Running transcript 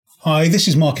Hi, this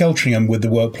is Mark Eltringham with the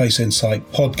Workplace Insight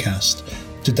podcast.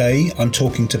 Today I'm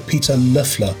talking to Peter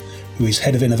Löffler, who is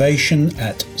Head of Innovation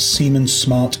at Siemens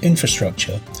Smart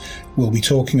Infrastructure. We'll be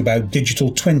talking about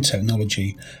digital twin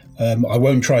technology. I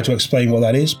won't try to explain what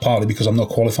that is, partly because I'm not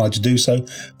qualified to do so,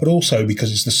 but also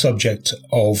because it's the subject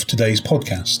of today's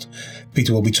podcast.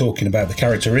 Peter will be talking about the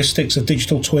characteristics of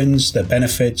digital twins, their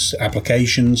benefits,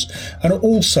 applications, and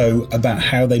also about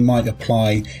how they might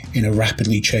apply in a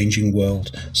rapidly changing world,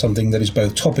 something that is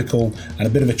both topical and a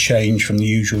bit of a change from the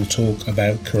usual talk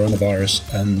about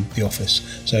coronavirus and the office.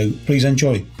 So please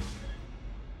enjoy.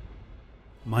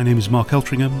 My name is Mark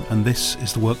Eltringham, and this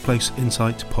is the Workplace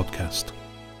Insight podcast.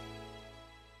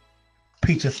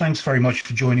 Peter, thanks very much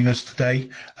for joining us today.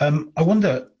 I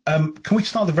wonder, can we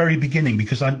start at the very beginning?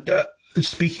 Because I'm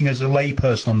speaking as a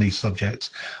layperson on these subjects,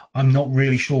 I'm not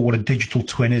really sure what a digital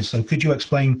twin is. So could you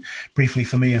explain briefly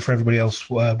for me and for everybody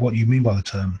else what you mean by the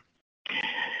term?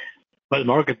 Well,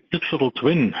 Mark, a digital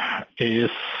twin is,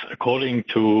 according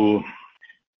to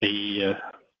the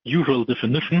usual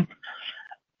definition,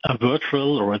 a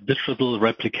virtual or a digital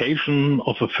replication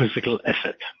of a physical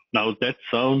asset. Now, that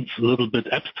sounds a little bit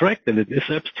abstract, and it is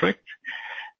abstract,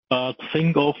 but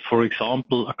think of, for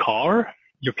example, a car.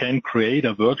 You can create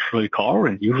a virtual car,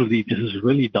 and usually this is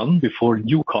really done before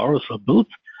new cars are built.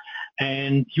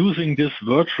 And using this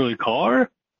virtual car,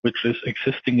 which is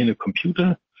existing in a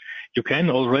computer, you can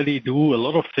already do a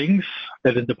lot of things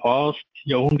that in the past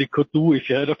you only could do if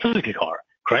you had a physical car.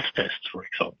 Crash tests, for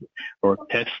example, or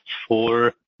tests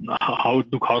for how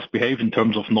do cars behave in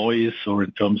terms of noise or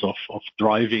in terms of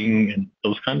driving and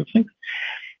those kind of things.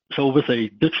 So with a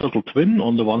digital twin,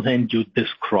 on the one hand, you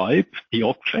describe the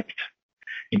object.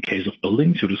 In case of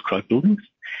buildings, you describe buildings.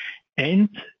 And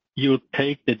you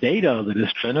take the data that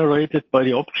is generated by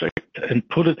the object and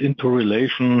put it into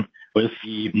relation with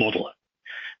the model.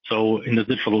 So in the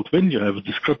digital twin, you have a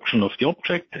description of the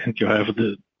object, and you have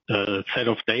the set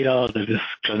of data that is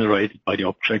generated by the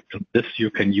object. And this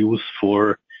you can use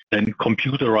for then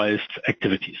computerized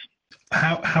activities.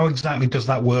 How exactly does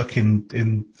that work in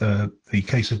the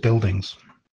case of buildings?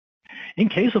 In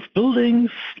case of buildings,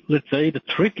 let's say the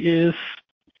trick is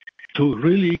to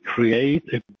really create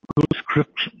a good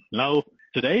description. Now,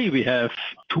 today we have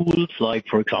tools like,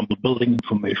 for example, building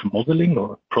information modeling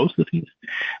or processes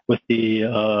with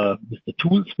the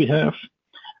tools we have.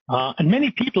 And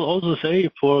many people also say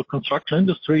for construction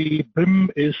industry, BIM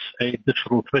is a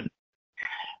digital twin.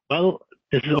 Well,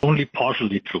 this is only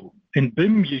partially true. In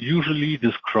BIM, you usually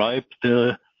describe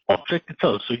the object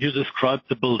itself. So you describe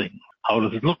the building. How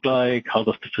does it look like? How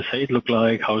does the facade look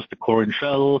like? How is the core and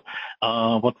shell?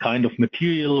 What kind of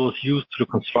material was used to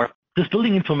construct? This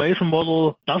building information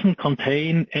model doesn't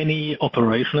contain any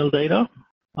operational data.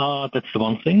 That's the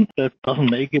one thing that doesn't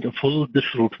make it a full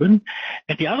digital twin.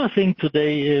 And the other thing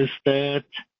today is that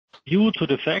due to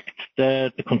the fact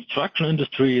that the construction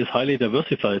industry is highly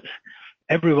diversified,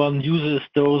 everyone uses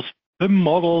those BIM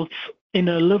models in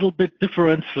a little bit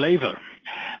different flavor,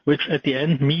 which at the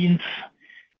end means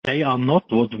they are not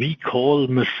what we call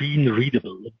machine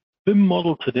readable. The BIM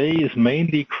model today is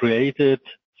mainly created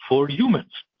for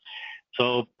humans.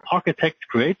 So architects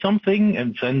create something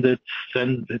and send it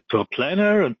to a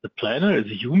planner, and the planner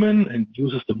is a human and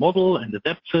uses the model and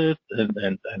adapts it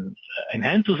and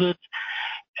enhances it.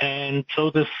 And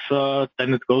so this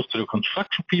then it goes to the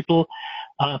construction people.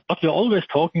 But we're always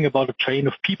talking about a chain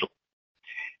of people.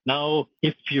 Now,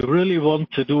 if you really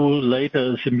want to do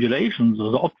later simulations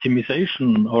or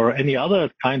optimization or any other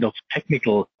kind of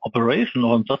technical operation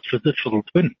on such a digital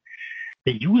twin,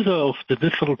 the user of the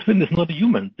digital twin is not a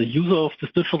human. The user of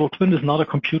this digital twin is not a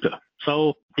computer.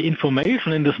 So the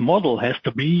information in this model has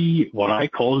to be what I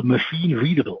call machine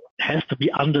readable. It has to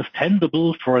be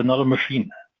understandable for another machine.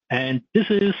 And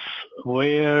this is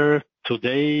where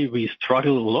today we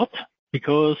struggle a lot,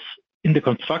 because in the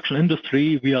construction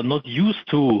industry, we are not used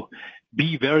to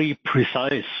be very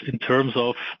precise in terms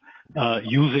of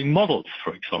using models,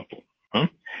 for example.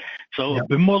 So a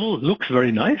BIM model looks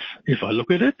very nice if I look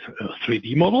at it, a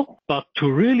 3D model, but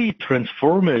to really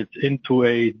transform it into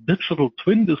a digital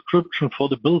twin description for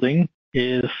the building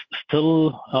is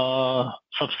still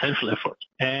substantial effort.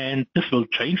 And this will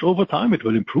change over time. It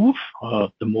will improve.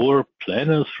 The more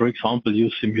planners, for example,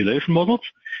 use simulation models,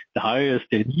 the higher is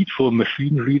their need for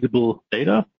machine-readable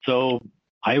data. So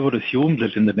I would assume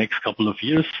that in the next couple of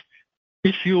years,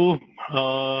 issue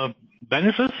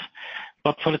benefits.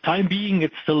 But for the time being,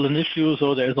 it's still an issue.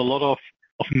 So there's a lot of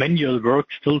manual work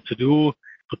still to do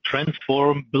to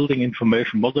transform building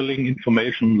information, modeling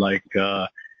information like a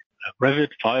Revit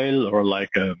file or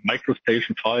like a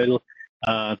MicroStation file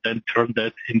then turn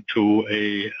that into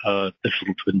a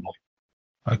digital twin model.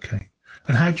 Okay.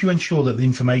 And how do you ensure that the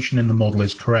information in the model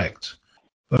is correct?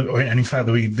 And in fact,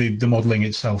 the modeling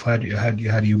itself, how do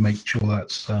you make sure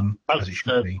that's as it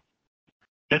should be?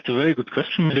 That's a very good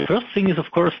question. The first thing is, of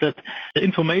course, that the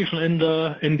information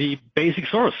in the basic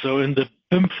source, so in the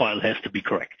BIM file, has to be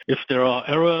correct. If there are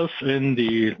errors in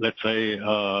the, let's say,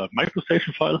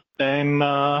 MicroStation file, then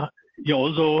you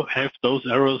also have those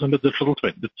errors in the digital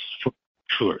twin. That's for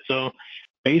sure. So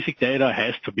basic data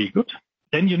has to be good.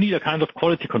 Then you need a kind of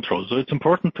quality control. So it's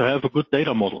important to have a good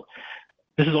data model.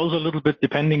 This is also a little bit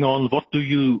depending on what do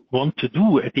you want to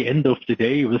do at the end of the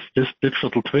day with this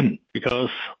digital twin. Because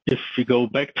if we go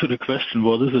back to the question,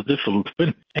 what is a digital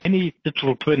twin? Any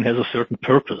digital twin has a certain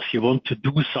purpose. You want to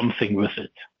do something with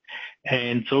it.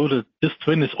 And so this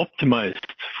twin is optimized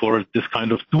for this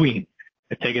kind of doing.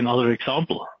 I take another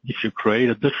example. If you create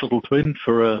a digital twin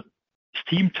for a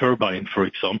steam turbine, for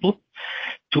example,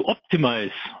 to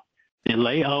optimize the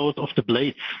layout of the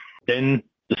blades, then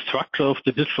the structure of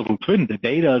the digital twin, the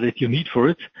data that you need for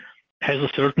it, has a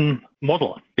certain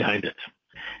model behind it.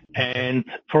 And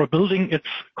for a building, it's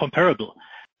comparable.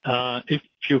 If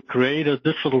you create a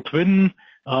digital twin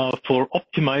for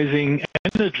optimizing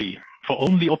energy, for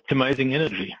only optimizing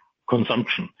energy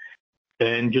consumption,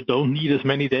 then you don't need as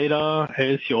many data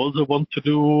as you also want to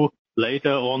do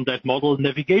later on that model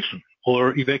navigation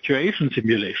or evacuation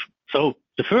simulation. So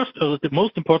the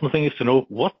most important thing is to know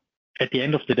what, at the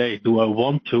end of the day, do I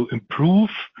want to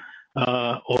improve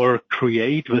or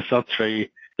create with such a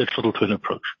digital twin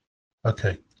approach?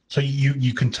 Okay, so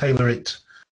you can tailor it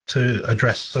to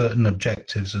address certain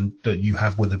objectives and that you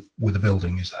have with a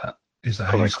building. Is that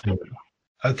how you do it?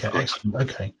 Okay, excellent.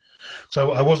 Okay,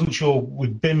 so I wasn't sure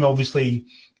with BIM. Obviously,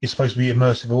 it's supposed to be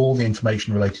immersive, all the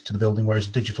information related to the building, whereas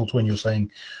a digital twin, you're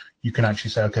saying you can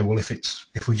actually say, okay, well,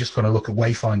 if we're just going to look at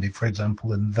wayfinding, for example,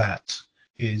 then that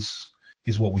is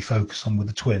what we focus on with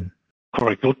the twin.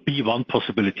 Correct. Would be one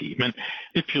possibility. I mean,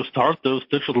 if you start those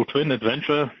digital twin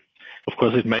adventure, of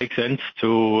course, it makes sense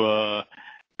to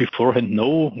beforehand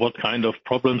know what kind of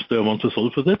problems do I want to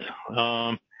solve with it.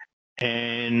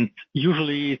 And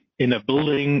usually in a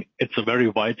building, it's a very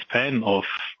wide span of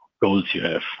goals you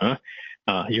have.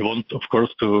 You want, of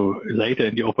course, to later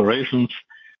in the operations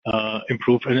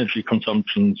improve energy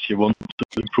consumptions. You want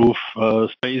to improve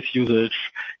space usage.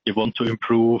 You want to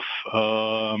improve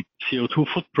CO2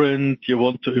 footprint. You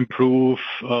want to improve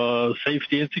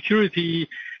safety and security.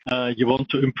 You want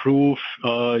to improve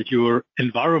your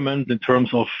environment in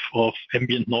terms of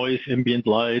ambient noise, ambient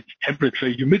light, temperature,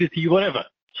 humidity, whatever.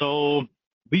 So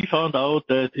we found out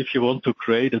that if you want to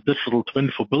create a digital twin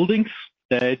for buildings,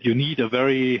 that you need a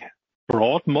very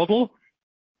broad model,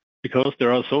 because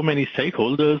there are so many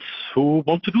stakeholders who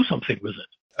want to do something with it.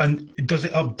 And does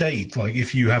it update? Like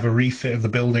if you have a refit of the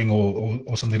building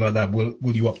or something like that, will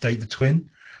you update the twin?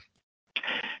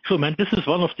 So, man, this is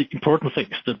one of the important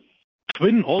things. The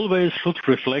twin always should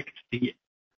reflect the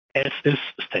as-is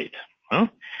state.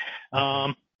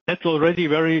 That's already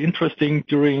very interesting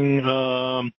during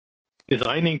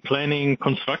designing, planning,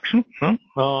 construction.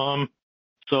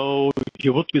 So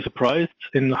you would be surprised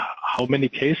in how many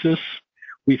cases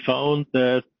we found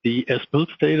that the as-built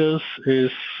status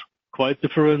is quite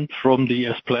different from the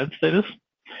as-planned status.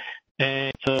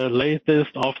 And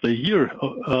latest after a year,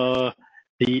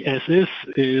 the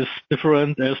as-is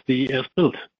different as the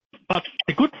as-built. But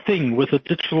the good thing with a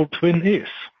digital twin is,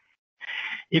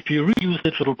 if you reuse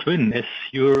digital twin as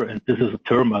your, and this is a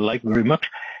term I like very much,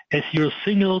 as your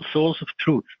single source of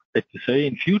truth, that you say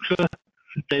in future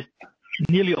that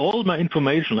nearly all my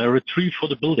information I retrieve for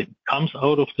the building comes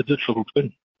out of the digital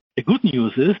twin. The good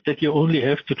news is that you only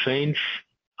have to change,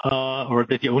 or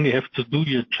that you only have to do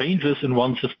your changes in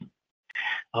one system.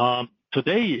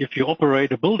 Today, if you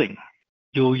operate a building,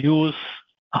 you use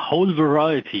a whole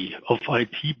variety of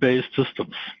IT-based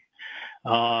systems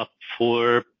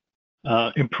for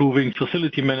improving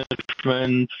facility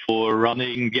management, for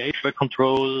running the HVAC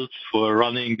controls, for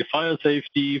running the fire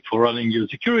safety, for running your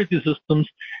security systems.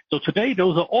 So today,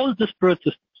 those are all disparate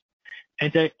systems,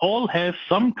 and they all have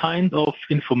some kind of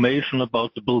information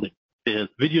about the building. The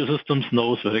video systems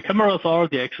knows where the cameras are.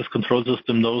 The access control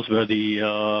system knows where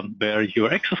where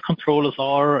your access controllers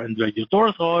are and where your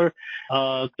doors are.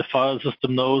 The fire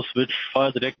system knows which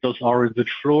fire detectors are in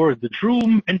which floor, in which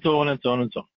room, and so on and so on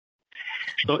and so on.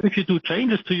 So if you do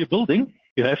changes to your building,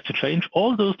 you have to change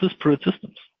all those disparate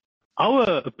systems. Our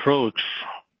approach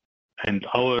and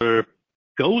our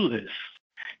goal is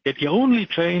that you only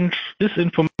change this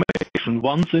information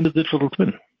once in the digital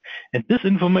twin. And this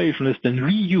information is then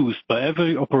reused by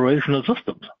every operational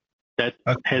system.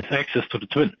 that has access to the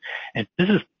twin. And this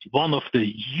is one of the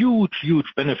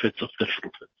huge benefits of digital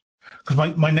twin.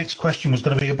 Because my next question was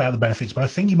going to be about the benefits, but I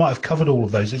think you might have covered all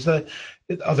of those.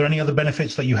 Are there any other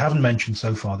benefits that you haven't mentioned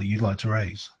so far that you'd like to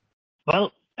raise?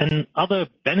 Well, another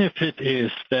benefit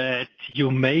is that you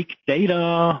make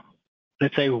data,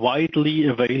 let's say, widely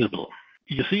available.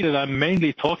 You see that I'm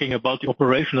mainly talking about the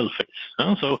operational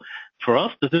phase. So for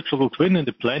us, the digital twin in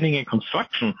the planning and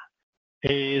construction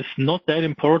is not that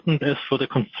important as for the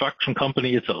construction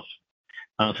company itself.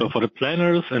 So for the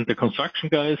planners and the construction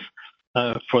guys,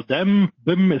 for them,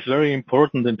 BIM is very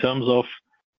important in terms of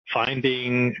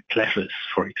finding clashes,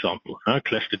 for example.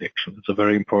 Clash detection is a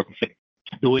very important thing.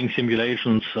 Doing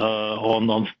simulations on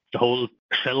the whole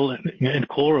shell and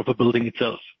core of a building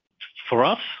itself. For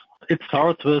us, it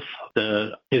starts with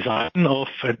the design of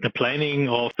and the planning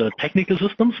of the technical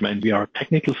systems. I mean, we are a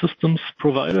technical systems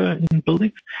provider in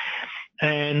buildings,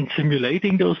 and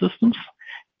simulating those systems.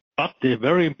 But the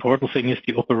very important thing is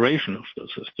the operation of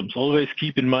those systems. Always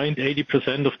keep in mind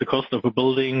 80% of the cost of a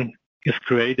building is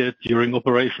created during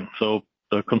operation. So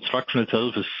the construction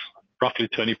itself is roughly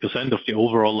 20% of the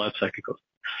overall life cycle cost.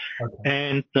 Okay.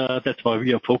 And that's why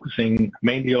we are focusing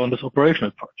mainly on this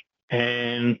operational part.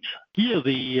 And here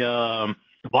the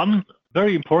one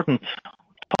very important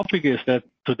topic is that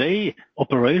today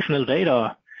operational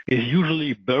data is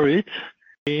usually buried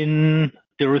in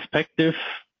the respective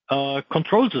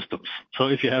control systems. So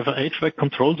if you have an HVAC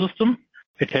control system,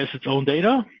 it has its own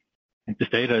data. And this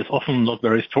data is often not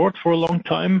very stored for a long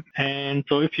time. And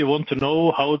so if you want to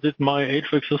know how did my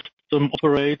HVAC system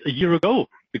operate a year ago,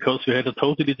 because we had a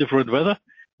totally different weather,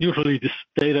 usually this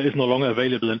data is no longer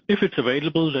available. And if it's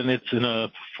available, then it's in a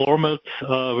format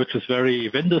which is very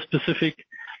vendor specific.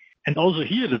 And also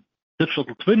here, the digital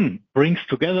twin brings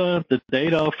together the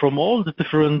data from all the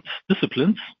different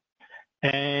disciplines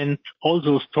and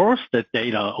also stores that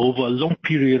data over a long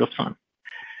period of time.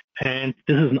 And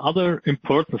this is another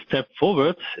important step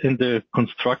forward in the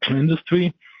construction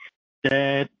industry,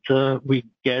 that we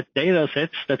get data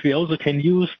sets that we also can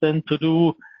use then to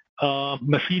do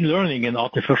machine learning and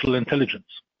artificial intelligence,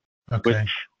 which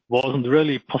wasn't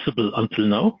really possible until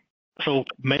now. So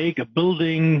make a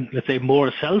building, let's say,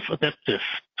 more self-adaptive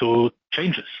to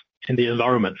changes in the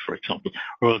environment, for example,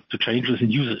 or to changes in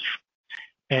usage.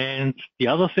 And the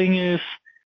other thing is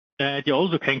that you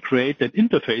also can create that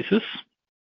interfaces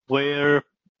where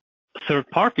third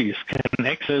parties can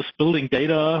access building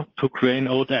data to create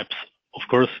own apps. Of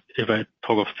course, if I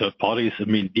talk of third parties, I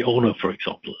mean the owner, for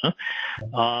example.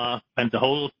 And the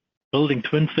whole building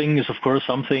twin thing is, of course,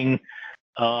 something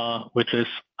which is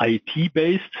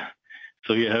IT-based.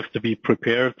 So you have to be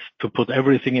prepared to put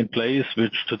everything in place,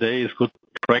 which today is good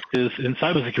practice in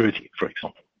cybersecurity, for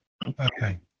example.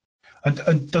 Okay.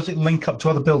 And does it link up to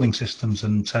other building systems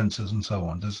and sensors and so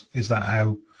on? Is that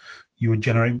how you would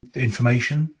generate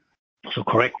information? So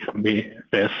correct.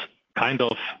 There's kind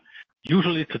of,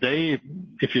 usually today,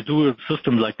 if you do a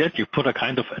system like that, you put a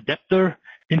kind of adapter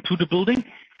into the building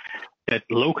that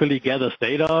locally gathers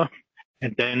data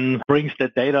and then brings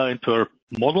that data into a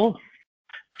model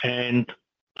and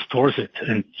stores it.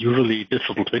 And usually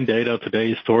digital twin data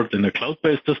today is stored in a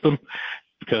cloud-based system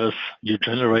because you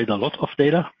generate a lot of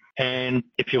data. And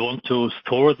if you want to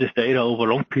store this data over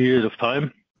a long period of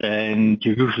time, then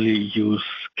you usually use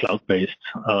cloud-based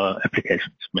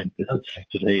applications. I mean, this is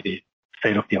today the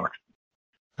state of the art.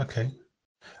 Okay.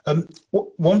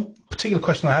 One particular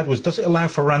question I had was, does it allow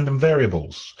for random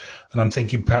variables? And I'm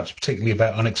thinking perhaps particularly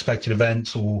about unexpected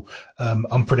events or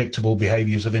unpredictable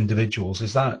behaviors of individuals.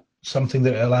 Is that something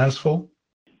that it allows for?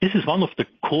 This is one of the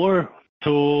core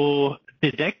to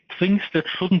detect things that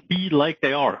shouldn't be like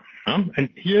they are. And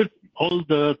here all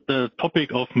the topic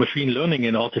of machine learning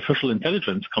and artificial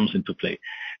intelligence comes into play.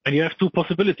 And you have two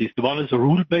possibilities. The one is a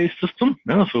rule-based system.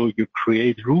 So you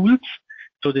create rules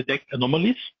to detect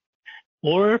anomalies.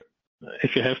 Or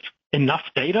if you have enough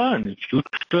data, and in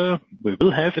future we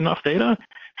will have enough data,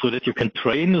 so that you can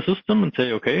train the system and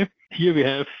say, okay, here we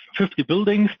have 50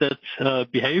 buildings that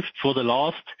behaved for the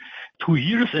last 2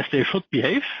 years as they should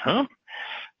behave.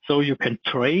 So you can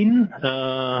train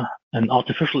an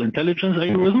artificial intelligence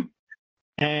algorithm,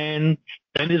 and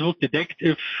then it will detect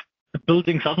if the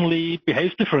building suddenly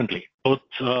behaves differently. But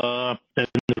then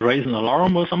raise an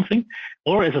alarm or something.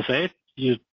 Or as I said,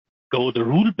 you go the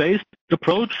rule-based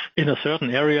approach. In a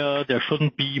certain area, there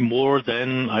shouldn't be more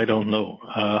than,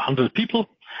 100 people.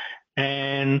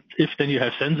 And if then you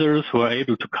have sensors who are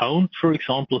able to count, for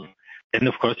example, then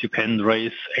of course you can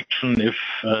raise action if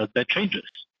that changes.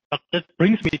 But that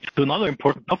brings me to another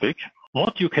important topic.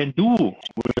 What you can do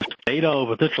with data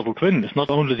over digital twin is not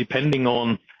only depending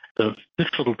on the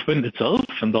digital twin itself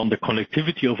and on the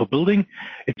connectivity of a building.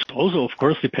 It's also, of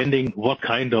course, depending what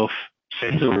kind of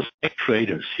sensors,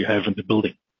 actuators you have in the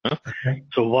building. Okay.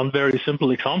 So one very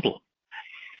simple example.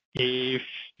 If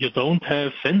you don't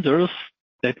have sensors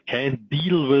that can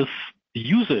deal with the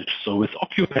usage, so with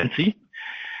occupancy,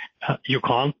 you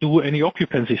can't do any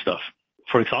occupancy stuff.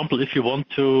 For example, if you want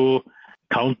to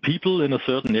count people in a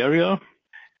certain area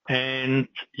and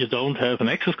you don't have an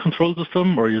access control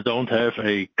system, or you don't have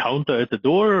a counter at the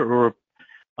door, or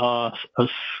a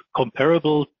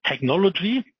comparable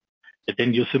technology,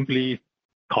 then you simply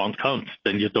can't count.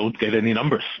 Then you don't get any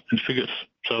numbers and figures.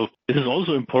 So this is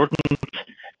also important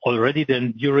already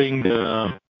then during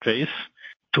the phase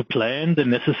to plan the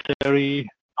necessary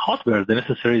hardware, the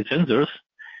necessary sensors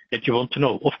that you want to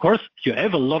know. Of course, you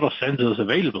have a lot of sensors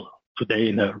available today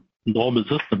in a normal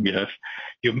system. You have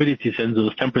humidity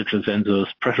sensors, temperature sensors,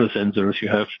 pressure sensors. You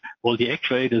have all the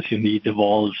actuators you need, the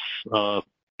valves,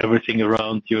 everything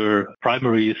around your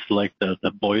primaries like the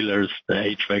boilers, the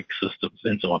HVAC systems,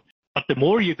 and so on. But the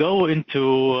more you go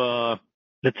into,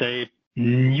 let's say,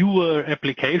 newer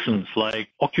applications like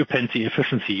occupancy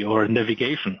efficiency or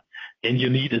navigation, then you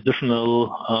need additional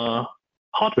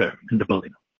hardware in the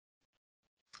building.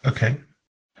 Okay.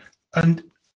 And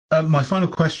my final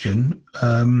question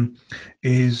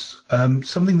is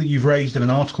something that you've raised in an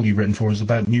article you've written for us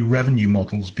about new revenue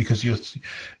models, because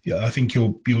I think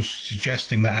you're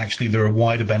suggesting that actually there are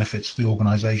wider benefits to the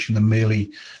organisation than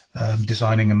merely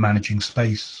designing and managing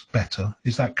space better.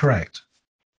 Is that correct?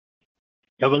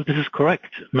 Yeah, well, this is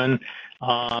correct. I mean,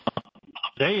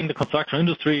 today in the construction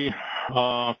industry,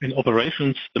 in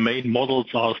operations, the main models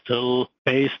are still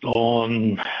based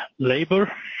on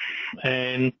labor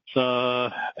and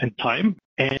time,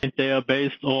 and they are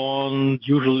based on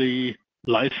usually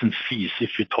license fees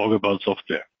if you talk about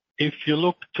software. If you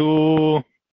look to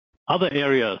other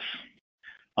areas,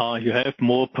 you have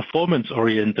more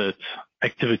performance-oriented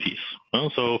activities.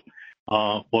 So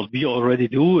what we already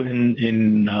do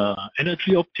in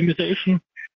energy optimization,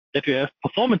 that we have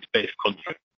performance-based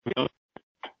contracts.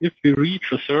 If we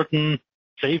reach a certain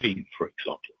saving, for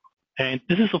example. And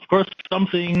this is, of course,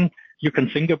 something you can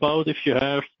think about if you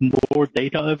have more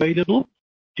data available.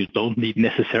 You don't need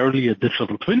necessarily a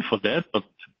digital twin for that, but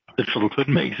digital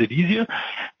twin makes it easier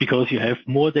because you have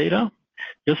more data.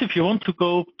 Because if you want to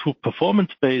go to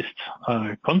performance-based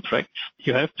contracts,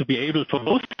 you have to be able for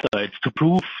both sides to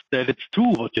prove that it's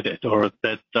true what you did, or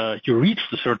that you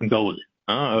reached a certain goal,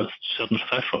 a certain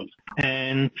threshold.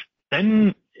 And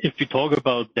then if we talk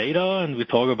about data and we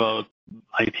talk about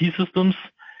IT systems,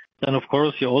 then of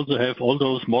course you also have all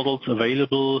those models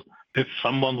available if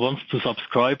someone wants to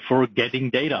subscribe for getting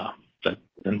data. That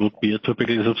then would be a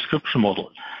typical subscription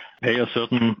model. Pay a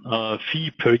certain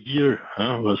fee per year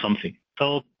or something.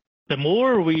 So the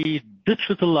more we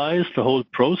digitalize the whole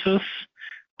process,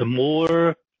 the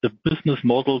more the business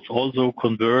models also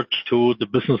converge to the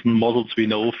business models we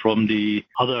know from the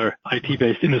other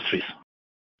IT-based industries.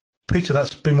 Peter,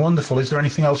 that's been wonderful. Is there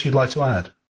anything else you'd like to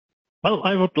add? Well,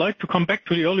 I would like to come back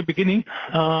to the early beginning.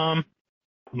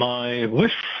 My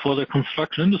wish for the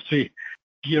construction industry,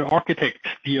 dear architect,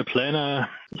 dear planner,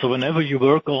 so whenever you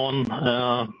work on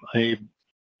a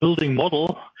building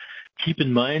model, keep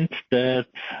in mind that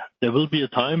there will be a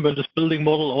time when this building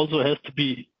model also has to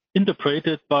be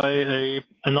interpreted by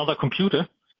another computer.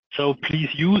 So please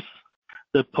use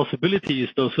the possibilities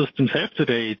those systems have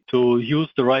today to use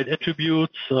the right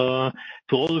attributes, to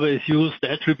always use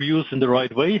the attributes in the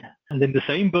right way, and in the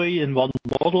same way in one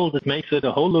model that makes it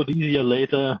a whole lot easier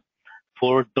later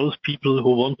for those people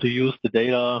who want to use the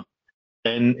data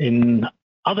than in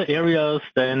other areas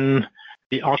than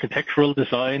the architectural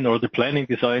design or the planning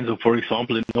design, so for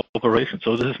example in operations.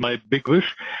 So this is my big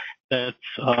wish, that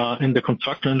in the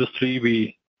construction industry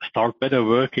we start better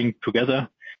working together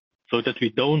so that we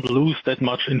don't lose that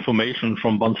much information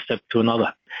from one step to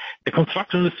another. The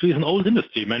construction industry is an old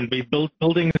industry. Man, we built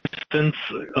buildings since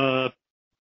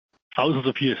thousands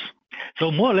of years.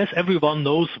 So more or less everyone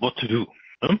knows what to do.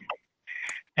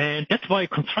 And that's why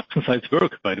construction sites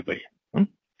work, by the way.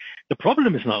 The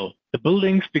problem is now the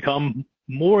buildings become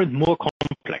more and more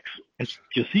complex. And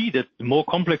you see that the more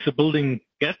complex a building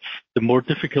gets, the more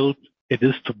difficult it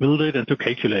is to build it and to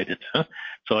calculate it.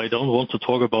 So I don't want to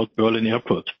talk about Berlin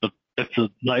Airport, but that's a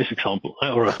nice example,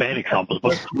 or a bad example.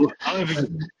 But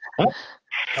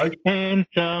and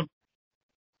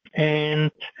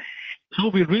so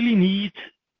we really need,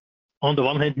 on the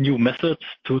one hand, new methods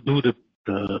to do the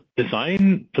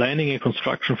design, planning, and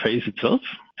construction phase itself.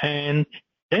 And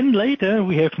then later,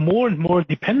 we have more and more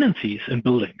dependencies in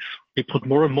buildings. We put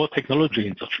more and more technology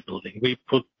in such a building. We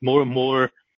put more and more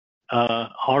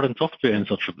hard and software in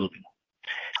such a building.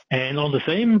 And on the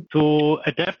same, to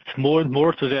adapt more and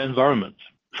more to the environment.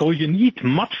 So you need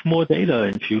much more data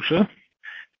in future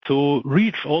to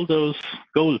reach all those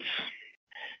goals.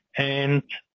 And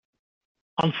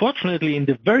unfortunately, in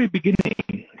the very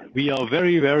beginning, we are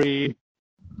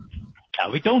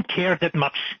we don't care that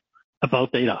much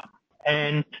about data.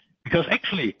 And because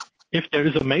actually, if there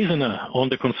is a masoner on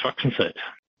the construction site,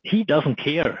 he doesn't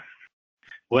care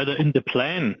whether in the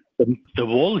plan, the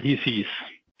wall he sees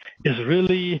is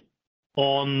really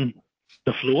on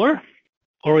the floor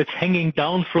or it's hanging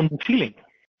down from the ceiling.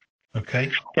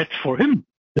 Okay. That's for him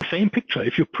the same picture.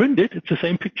 If you print it, it's the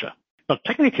same picture. But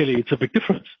technically, it's a big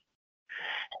difference.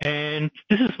 And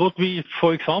this is what we,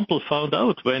 for example, found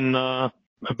out when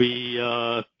we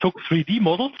took 3D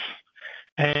models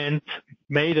and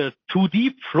made a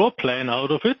 2D floor plan out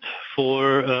of it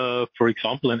for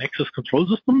example, an access control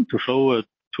system to show a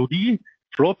 2D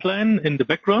floor plan in the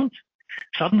background.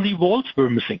 Suddenly, walls were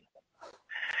missing.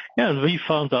 Yeah, and we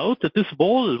found out that this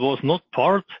wall was not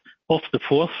part of the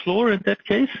fourth floor in that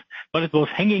case, but it was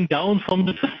hanging down from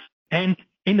the fifth. And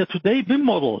in a today BIM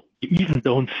model, you even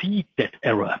don't see that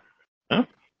error. Huh?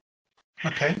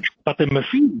 Okay. But the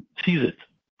machine sees it,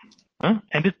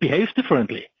 and it behaves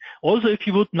differently. Also, if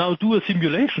you would now do a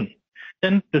simulation,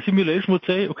 then the simulation would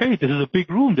say, okay, this is a big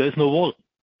room, there's no wall.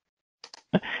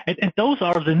 And those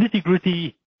are the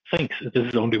nitty-gritty things. This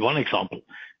is only one example,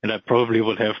 and I probably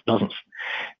will have dozens.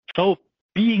 So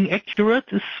being accurate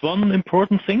is one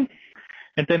important thing.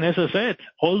 And then, as I said,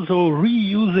 also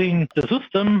reusing the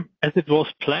system as it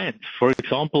was planned. For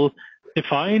example,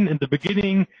 define in the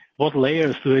beginning what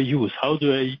layers do I use, how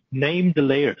do I name the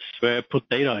layers where I put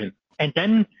data in. And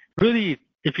then really,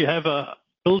 if you have a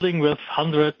building with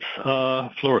 100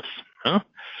 floors,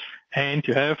 and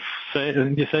you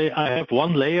say, I have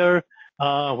one layer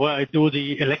where I do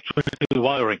the electrical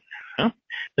wiring,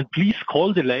 then please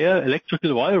call the layer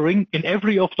electrical wiring in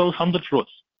every of those 100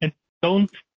 floors. And don't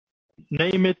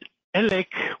name it elec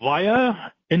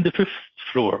wire in the fifth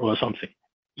floor or something.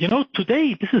 You know,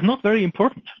 today this is not very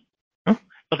important,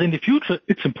 but in the future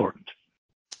it's important.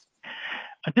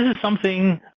 And this is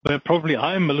something where probably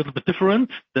I'm a little bit different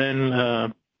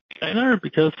than designer,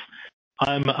 because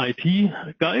I'm an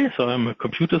IT guy, so I'm a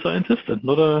computer scientist and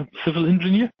not a civil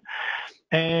engineer.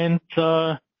 And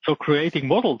so creating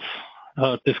models,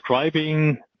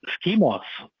 describing schemas,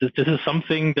 this is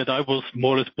something that I was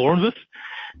more or less born with.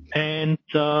 And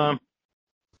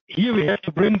here we have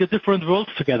to bring the different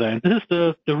worlds together. And this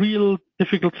is the real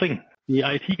difficult thing. The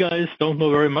IT guys don't know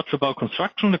very much about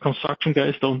construction. The construction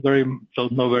guys don't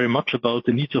know very much about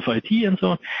the needs of IT and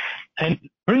so on. And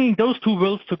bringing those two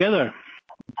worlds together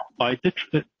by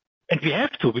digital, and we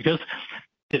have to, because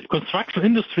the construction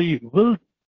industry will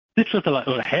digitalize,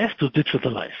 or has to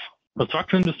digitalize.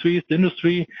 Construction industry is the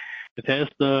industry that has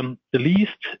the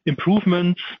least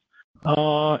improvements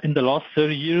in the last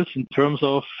 30 years in terms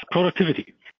of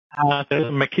productivity. There's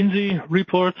a McKinsey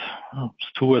report,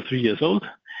 it's 2 or 3 years old,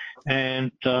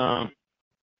 and I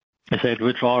said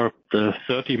which are the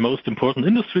 30 most important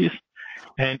industries,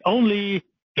 and only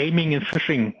gaming and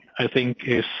fishing, I think,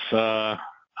 is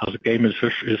the game and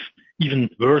fish is even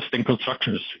worse than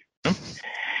construction industry.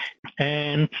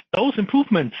 And those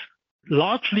improvements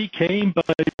largely came by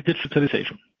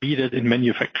digitalization, be that in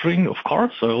manufacturing of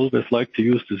cars, I always like to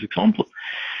use this example,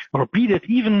 or be that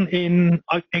even in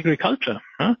agriculture,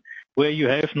 where you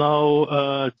have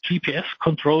now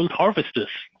GPS-controlled harvesters,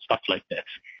 stuff like that.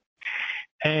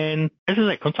 And as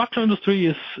I say, construction industry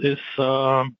is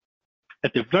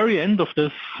at the very end of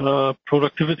this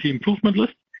productivity improvement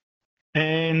list.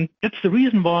 And that's the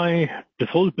reason why this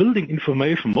whole building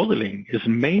information modeling is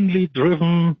mainly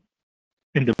driven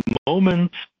in the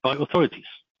moment by authorities,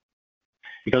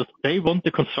 because they want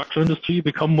the construction industry to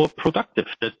become more productive.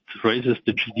 That raises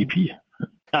the GDP.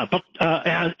 But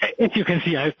as you can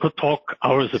see, I could talk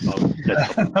hours about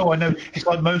that. No, I know. It's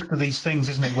like most of these things,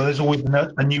 isn't it? Well, there's always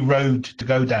a new road to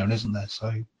go down, isn't there?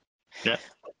 So, yeah.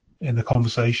 In the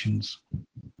conversations,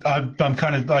 I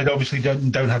obviously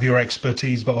don't have your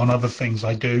expertise, but on other things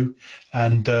I do,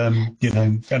 and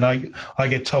and I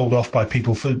get told off by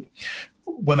people for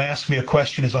when they ask me a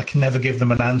question, is I can never give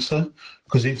them an answer,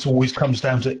 because it always comes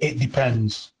down to it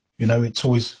depends. It's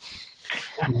always,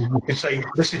 you can say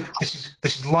this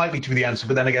is likely to be the answer,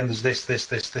 but then again there's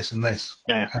this, and this.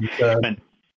 Yeah. And,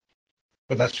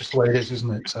 but that's just the way it is,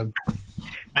 isn't it? So,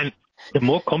 and the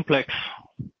more complex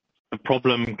the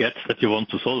problem gets that you want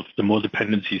to solve, the more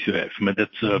dependencies you have. I mean,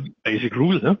 that's a basic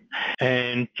rule.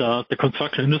 And the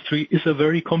construction industry is a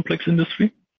very complex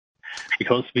industry.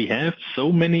 because we have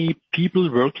so many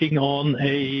people working on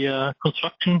a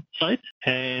construction site,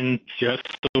 and you have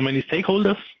so many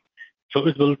stakeholders. So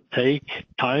it will take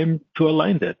time to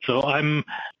align that. So I'm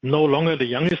no longer the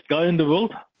youngest guy in the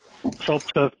world. So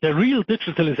the real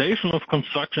digitalization of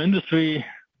construction industry,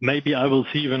 maybe I will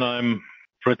see when I'm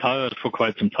retired for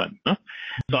quite some time. Huh?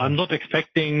 So I'm not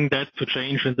expecting that to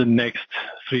change in the next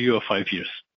 3 or 5 years.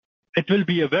 It will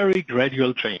be a very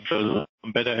gradual change. So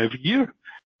better every year,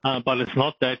 but it's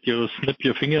not that you snip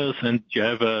your fingers and you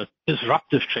have a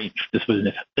disruptive change. This will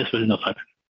not happen.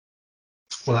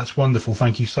 Well, that's wonderful.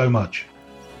 Thank you so much.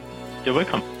 You're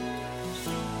welcome.